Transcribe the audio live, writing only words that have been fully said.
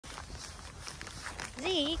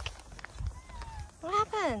Zeke? What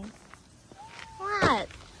happened? What?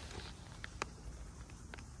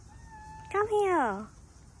 Come here.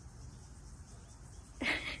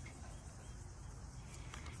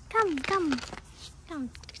 Come.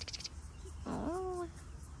 Oh.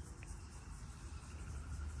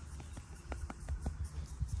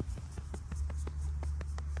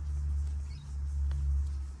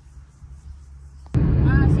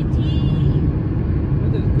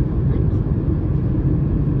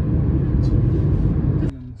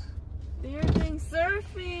 They're doing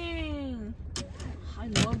surfing. I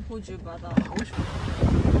love 호주 바다. 가고 싶어.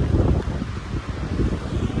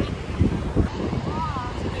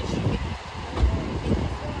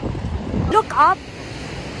 Look up.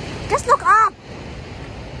 Just look up.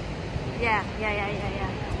 Yeah.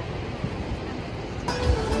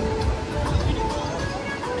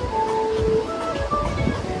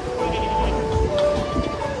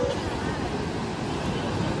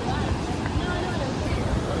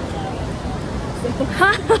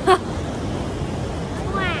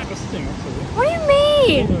 What do you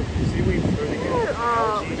mean?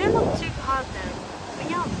 They look too hot then.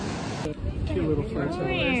 Cute little fruits over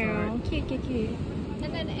there. Cute.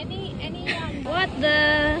 And then any What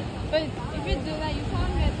the? but if you do that, you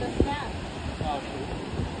can't get the snap.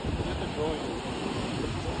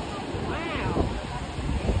 Wow.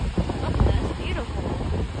 Look, that's beautiful.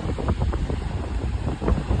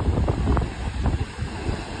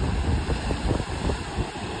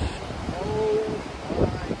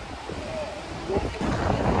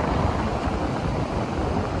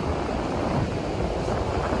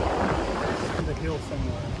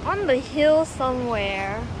 On the hill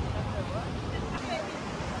somewhere.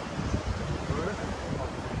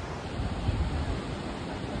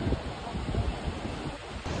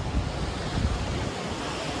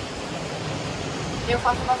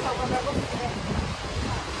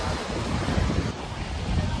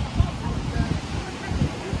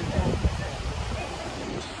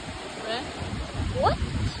 What?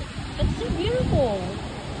 It's so beautiful.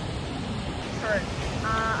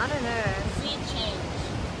 I don't know. Sea change.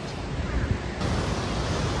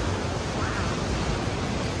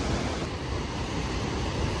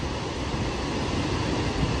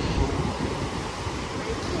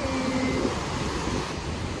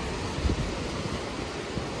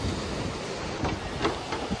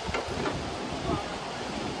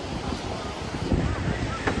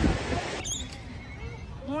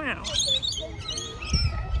 Wow.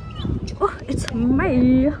 Oh, it's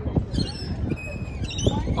me.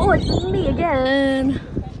 Oh, it's me again.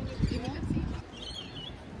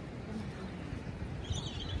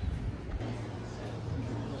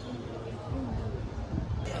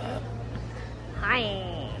 Hi.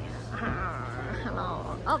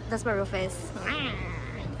 Hello. Oh, that's my real face.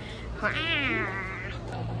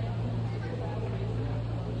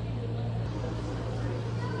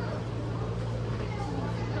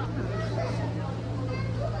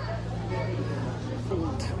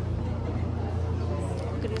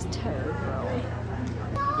 Look at his toe, bro.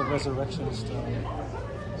 The resurrection stone.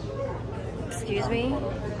 Excuse me?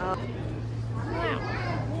 Wow.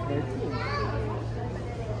 Very cool.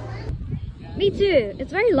 Me too.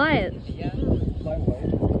 It's very light.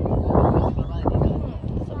 Lightweight.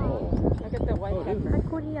 Look at the white pepper.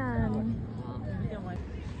 Korean.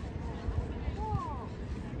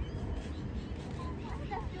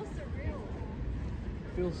 That feels surreal.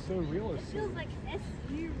 Feels so real or It feels like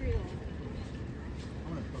SU real. I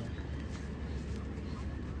want to try.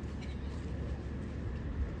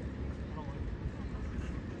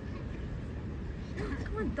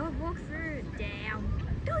 Come on, dog, walk through. Damn.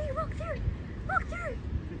 No, you walk through. Walk through.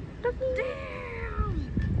 Damn.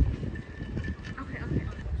 Okay.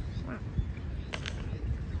 Wow.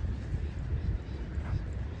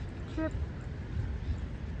 Trip.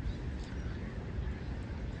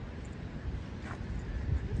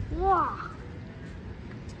 Wow.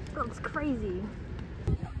 That looks crazy.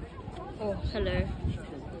 Oh, hello.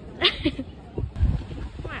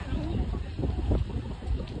 Wow.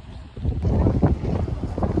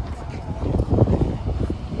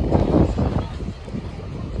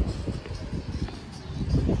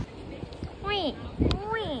 Wee.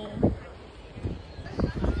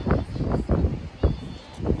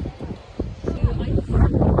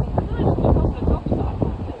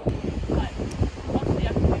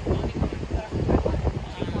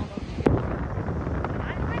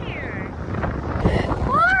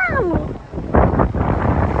 Wow!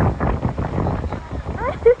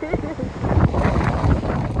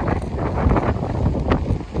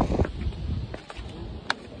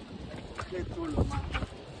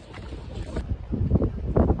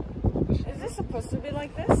 supposed to be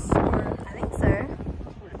like this? Or? I think so.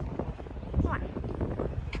 Come on.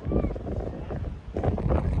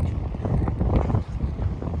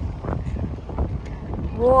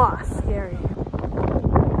 Whoa, scary.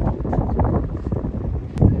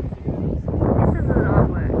 This is an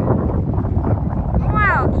artwork.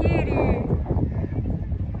 Wow, cutie.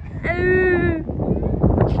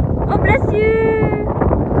 Oh, bless you.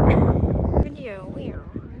 Video, weird.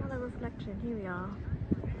 Another reflection. Here we are.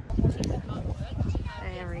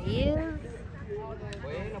 There he is. Oh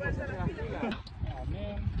man, what have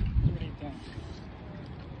done?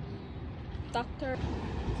 Doctor.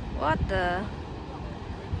 What the?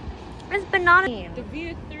 It's banana. The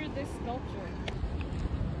view through this sculpture.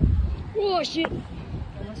 Oh shit.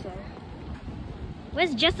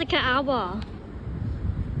 Where's Jessica Alba?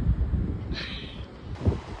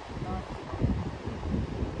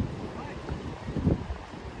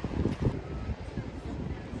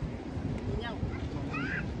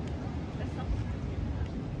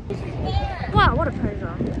 Wow, what a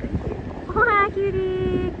treasure. Oh, hi,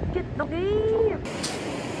 cutie. Good doggy.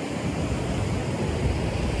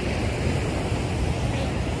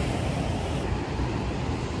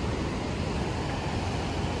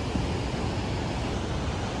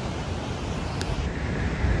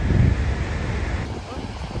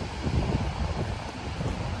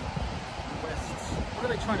 What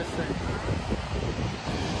are they trying to say?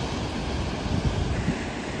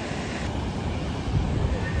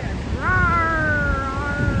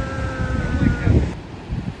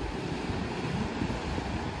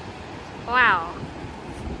 Wow.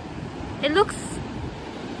 It looks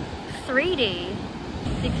 3D.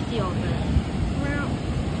 60 of it.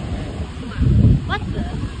 What the?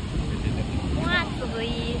 What the?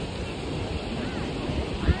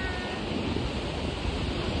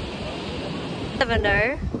 Never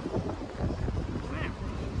know.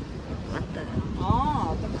 What the?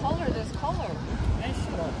 Oh, the color, this color.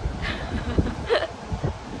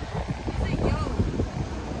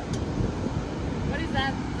 What is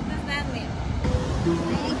that? What does that mean?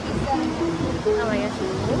 Oh my gosh.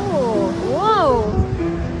 Whoa. Whoa.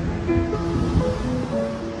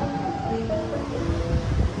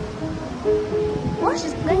 What?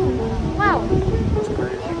 She's playing. Wow.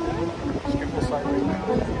 Skip the side right now.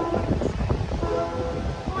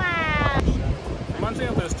 Wow. Reminds me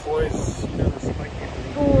of those toys, you know, the spiky.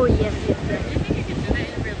 Oh, yes, yes, yes. Do you think you can do that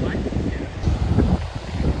in real life?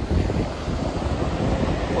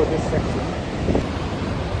 For this section.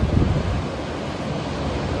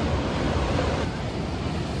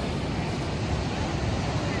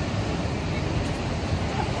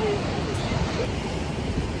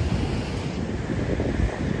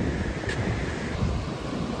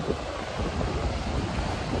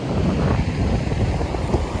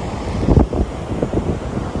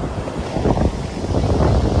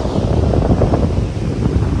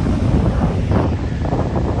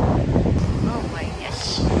 Oh my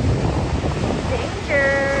gosh. Danger!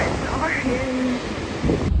 It's orange.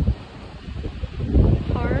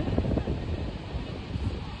 Hard.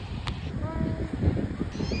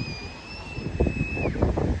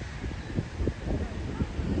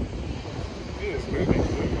 It is moving.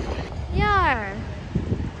 Yeah.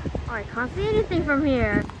 Oh, I can't see anything from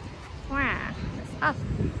here. Wow. It's us.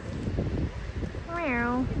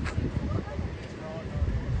 Meow.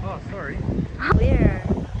 Oh, sorry. Weird.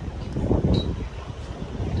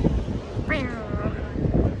 Meow. True.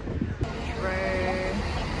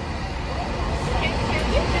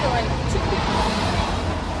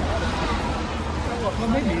 Well,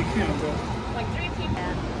 maybe you can, but Like 3 people.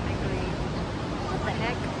 Yeah, I agree. What the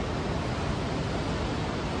heck?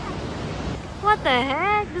 What the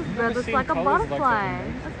heck? This bird never looks seen like a colours like that butterfly.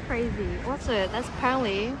 in there. That's crazy. What's it? That's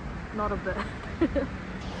apparently not a bird. oh,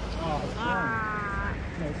 it's Ah.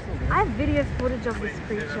 no, it's still there. I have video footage of this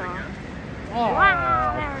creature. Oh,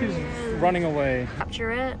 Wow, there he's he is. running away.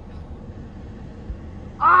 Capture it.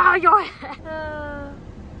 Oh, your head!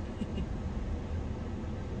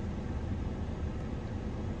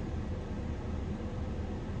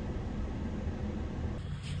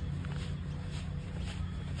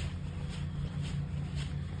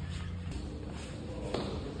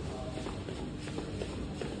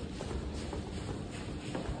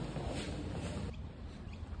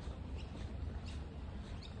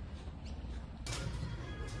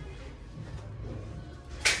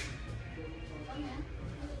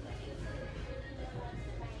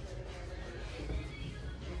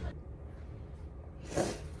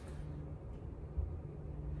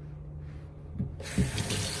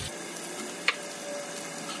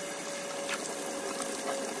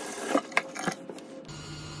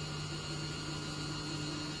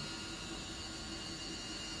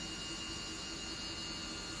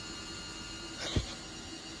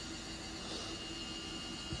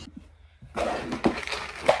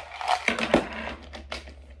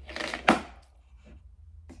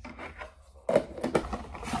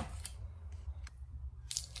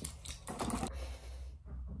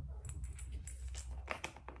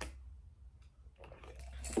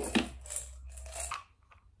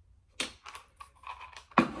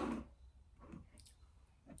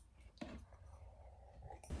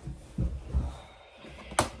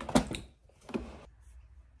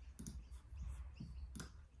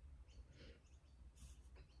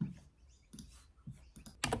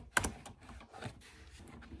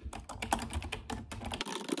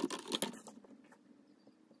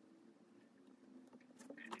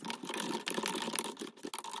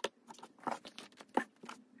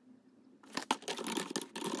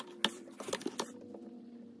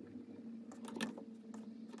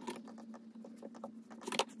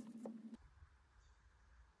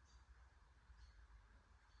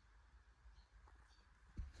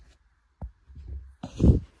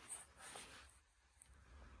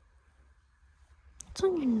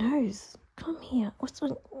 What's on your nose? Come here. What's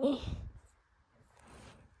on...